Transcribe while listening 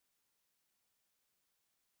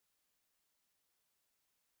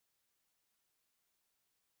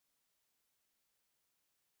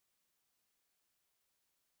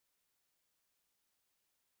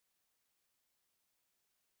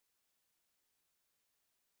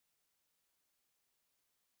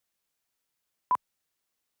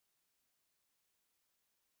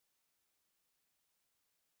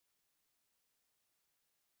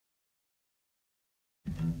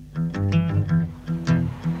I'm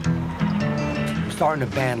starting a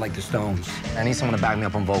band like the Stones. I need someone to back me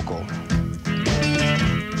up on vocal.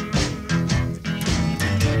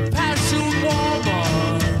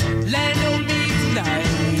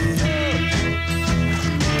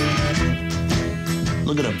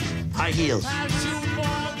 Look at them, high heels.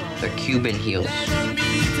 They're Cuban heels.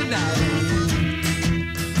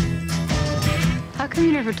 How come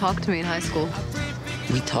you never talked to me in high school?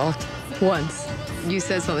 We talked. Once. You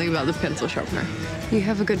said something about the pencil sharpener. You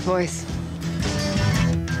have a good voice.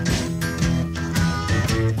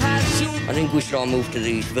 I think we should all move to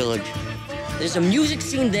the East Village. There's a music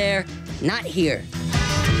scene there, not here.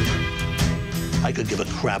 I could give a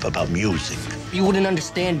crap about music. You wouldn't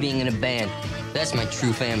understand being in a band. That's my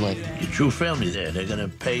true family. Your true family there, they're gonna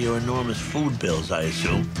pay your enormous food bills, I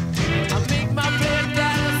assume.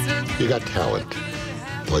 You got talent.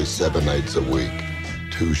 Play 7 nights a week,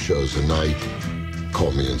 2 shows a night.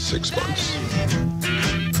 Call me in 6 months.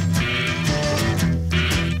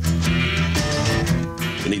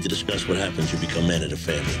 We need to discuss what happens when you become man of the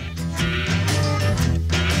family.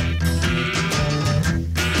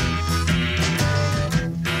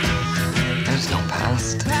 There's no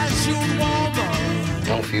past.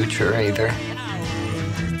 No future either.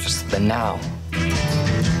 Just the now.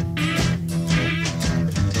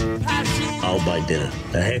 I'll buy dinner.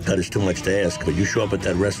 A haircut is too much to ask, but you show up at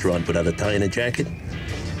that restaurant without a tie and a jacket,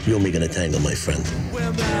 you and me gonna tangle, my friend.